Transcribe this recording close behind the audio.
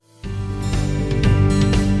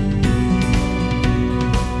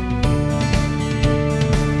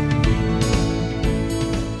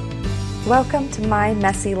Welcome to My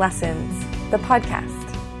Messy Lessons, the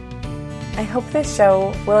podcast. I hope this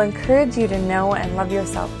show will encourage you to know and love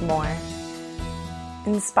yourself more,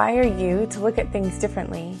 inspire you to look at things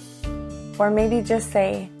differently, or maybe just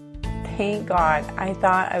say, thank God, I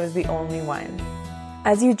thought I was the only one.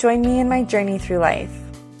 As you join me in my journey through life,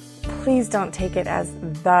 please don't take it as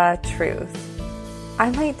the truth.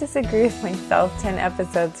 I might disagree with myself 10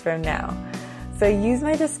 episodes from now, so use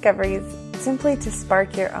my discoveries simply to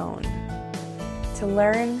spark your own, to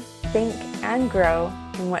learn, think, and grow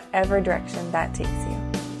in whatever direction that takes you.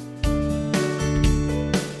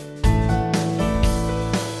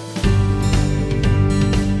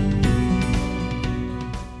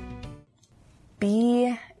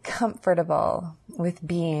 Be comfortable with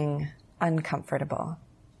being uncomfortable.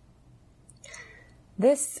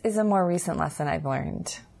 This is a more recent lesson I've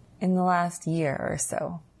learned in the last year or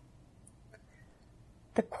so.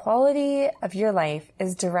 The quality of your life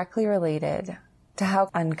is directly related to how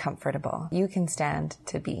uncomfortable you can stand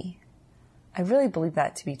to be. I really believe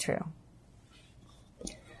that to be true.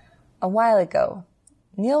 A while ago,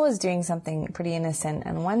 Neil was doing something pretty innocent,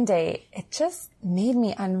 and one day it just made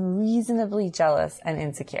me unreasonably jealous and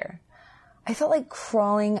insecure. I felt like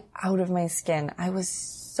crawling out of my skin. I was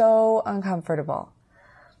so uncomfortable.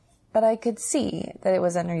 But I could see that it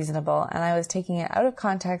was unreasonable, and I was taking it out of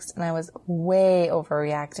context, and I was way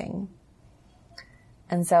overreacting.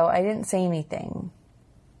 And so I didn't say anything.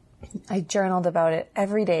 I journaled about it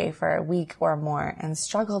every day for a week or more and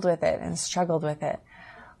struggled with it.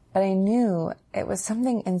 But I knew it was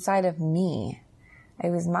something inside of me. It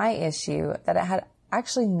was my issue, that it had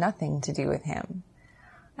actually nothing to do with him.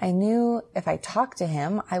 I knew if I talked to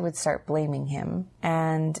him, I would start blaming him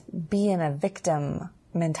and be in a victim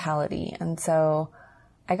mentality. And so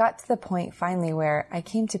I got to the point finally where I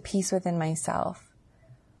came to peace within myself.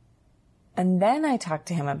 And then I talked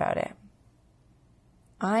to him about it.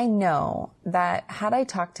 I know that had I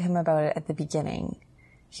talked to him about it at the beginning,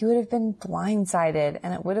 he would have been blindsided,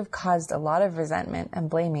 and it would have caused a lot of resentment and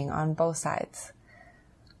blaming on both sides.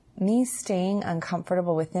 Me staying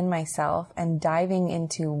uncomfortable within myself and diving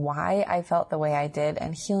into why I felt the way I did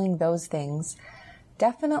and healing those things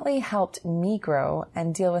definitely helped me grow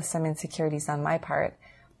and deal with some insecurities on my part,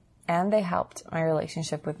 and they helped my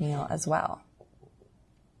relationship with Neil as well.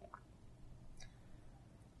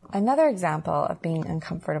 Another example of being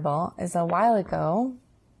uncomfortable is a while ago,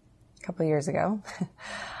 a couple of years ago,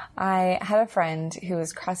 I had a friend who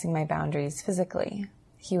was crossing my boundaries physically.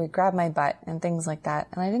 He would grab my butt and things like that,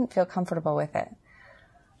 and I didn't feel comfortable with it.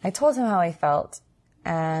 I told him how I felt,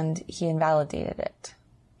 and he invalidated it.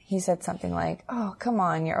 He said something like, "Oh, come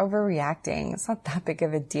on, you're overreacting. It's not that big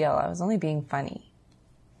of a deal. I was only being funny."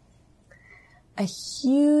 A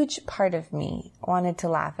huge part of me wanted to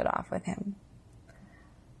laugh it off with him.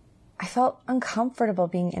 I felt uncomfortable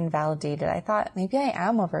being invalidated. I thought maybe I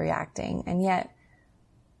am overreacting, and yet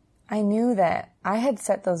I knew that I had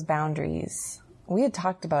set those boundaries. We had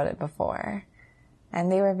talked about it before,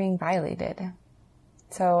 and they were being violated.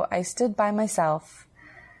 So I stood by myself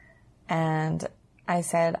and I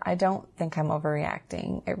said, "I don't think I'm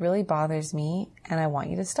overreacting. It really bothers me, and I want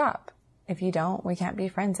you to stop. If you don't, we can't be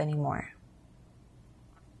friends anymore."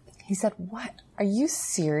 He said, "What? Are you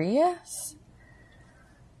serious?"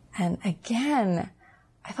 And again,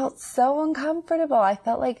 I felt so uncomfortable. I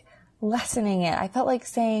felt like lessening it. I felt like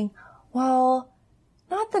saying, well,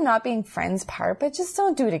 not the not being friends part, but just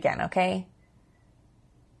don't do it again, okay?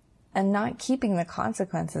 And not keeping the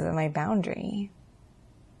consequences of my boundary.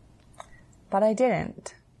 But I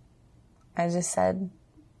didn't. I just said,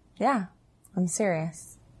 yeah, I'm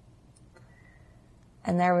serious.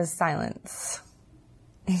 And there was silence.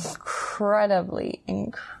 Incredibly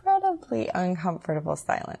uncomfortable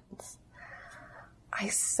silence. I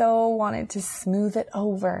so wanted to smooth it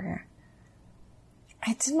over.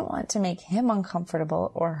 I didn't want to make him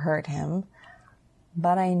uncomfortable or hurt him,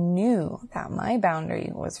 but I knew that my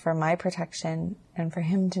boundary was for my protection and for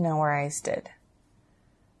him to know where I stood.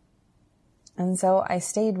 And so I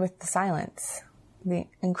stayed with the silence, the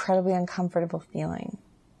incredibly uncomfortable feeling.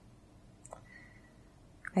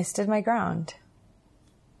 I stood my ground.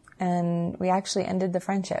 And we actually ended the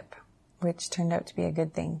friendship, which turned out to be a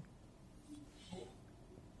good thing.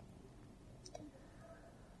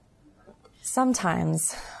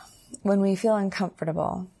 Sometimes, when we feel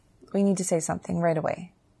uncomfortable, we need to say something right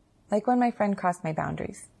away, like when my friend crossed my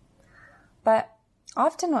boundaries. But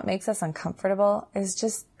often what makes us uncomfortable is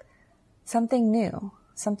just something new,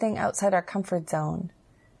 something outside our comfort zone,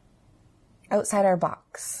 outside our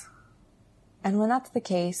box. And when that's the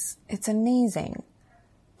case, it's amazing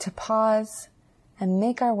to pause and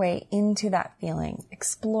make our way into that feeling,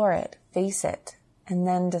 explore it, face it, and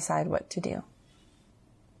then decide what to do.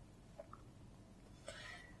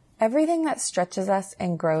 Everything that stretches us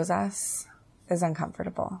and grows us is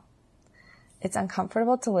uncomfortable. It's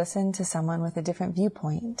uncomfortable to listen to someone with a different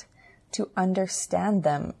viewpoint, to understand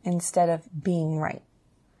them instead of being right.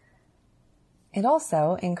 It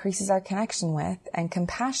also increases our connection with and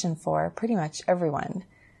compassion for pretty much everyone.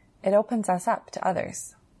 It opens us up to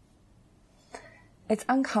others. It's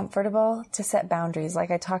uncomfortable to set boundaries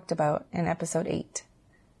like I talked about in episode 8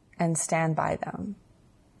 and stand by them.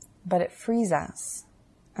 But it frees us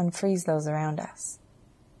and frees those around us.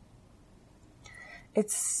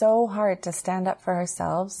 It's so hard to stand up for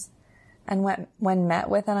ourselves and when met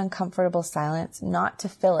with an uncomfortable silence, not to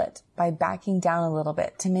fill it by backing down a little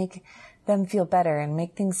bit to make them feel better and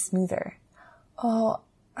make things smoother. Oh,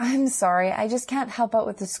 I'm sorry, I just can't help out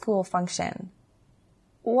with the school function.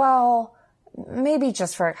 Well, maybe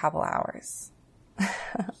just for a couple hours.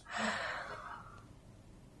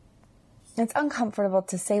 It's uncomfortable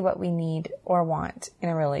to say what we need or want in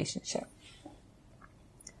a relationship.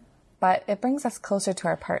 But it brings us closer to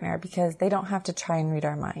our partner because they don't have to try and read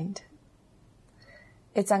our mind.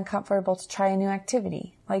 It's uncomfortable to try a new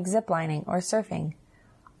activity like ziplining or surfing,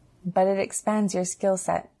 but it expands your skill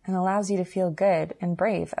set and allows you to feel good and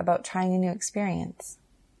brave about trying a new experience.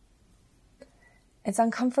 It's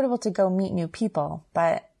uncomfortable to go meet new people,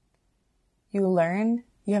 but you learn,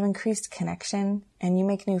 you have increased connection, and you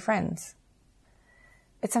make new friends.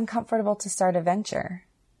 It's uncomfortable to start a venture.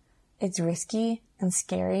 It's risky and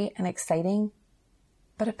scary and exciting,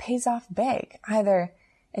 but it pays off big. Either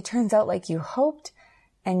it turns out like you hoped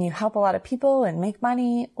and you help a lot of people and make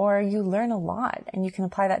money, or you learn a lot and you can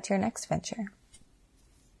apply that to your next venture.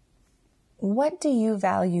 What do you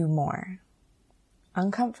value more?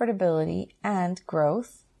 Uncomfortability and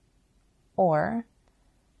growth, or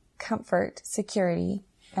comfort, security,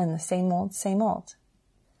 and the same old, same old?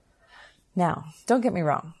 Now, don't get me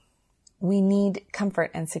wrong. We need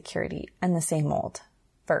comfort and security and the same old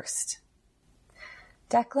first.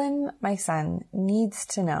 Declan, my son, needs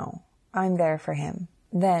to know I'm there for him.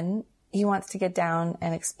 Then he wants to get down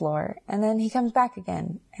and explore, and then he comes back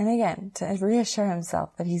again and again to reassure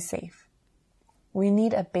himself that he's safe. We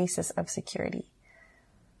need a basis of security.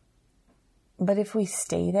 But if we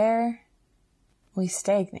stay there, we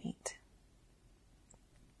stagnate.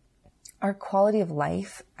 Our quality of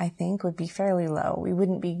life, I think, would be fairly low. We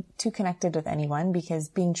wouldn't be too connected with anyone because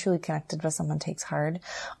being truly connected with someone takes hard,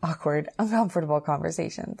 awkward, uncomfortable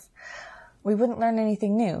conversations. We wouldn't learn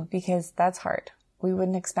anything new because that's hard. We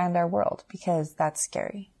wouldn't expand our world because that's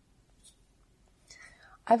scary.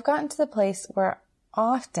 I've gotten to the place where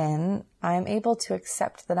often I'm able to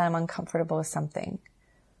accept that I'm uncomfortable with something,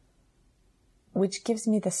 which gives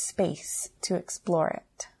me the space to explore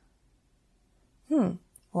it.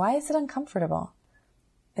 Why is it uncomfortable?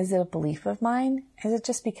 Is it a belief of mine? Is it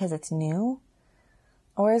just because it's new?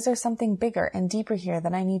 Or is there something bigger and deeper here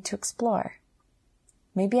that I need to explore?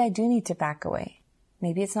 Maybe I do need to back away.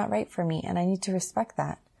 Maybe it's not right for me and I need to respect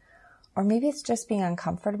that. Or maybe it's just being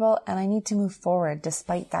uncomfortable and I need to move forward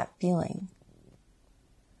despite that feeling.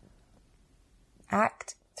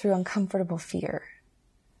 Act through uncomfortable fear.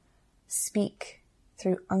 Speak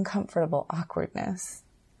through uncomfortable awkwardness.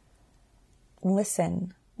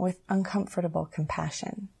 Listen with uncomfortable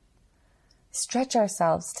compassion. Stretch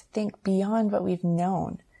ourselves to think beyond what we've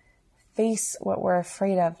known. Face what we're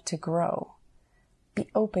afraid of to grow. Be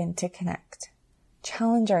open to connect.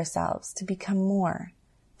 Challenge ourselves to become more,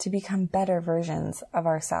 to become better versions of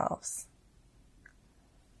ourselves.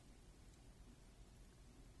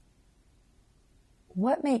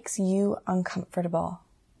 What makes you uncomfortable?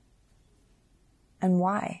 And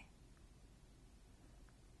why?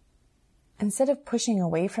 Instead of pushing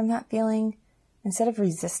away from that feeling, instead of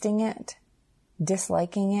resisting it,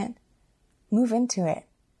 disliking it, move into it,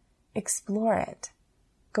 explore it.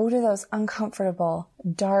 Go to those uncomfortable,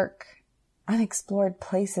 dark, unexplored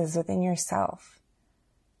places within yourself.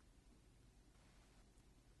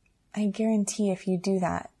 I guarantee if you do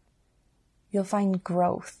that, you'll find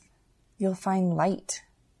growth, you'll find light,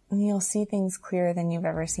 and you'll see things clearer than you've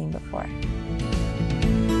ever seen before.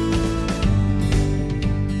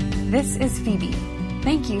 This is Phoebe.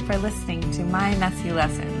 Thank you for listening to My Messy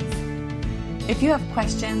Lessons. If you have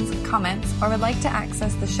questions, comments, or would like to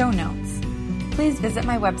access the show notes, please visit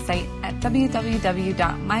my website at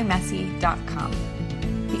www.mymessy.com.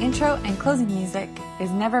 The intro and closing music is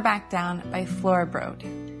Never Back Down by Flora Brode.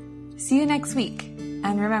 See you next week.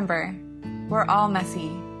 And remember, we're all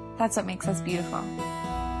messy. That's what makes us beautiful.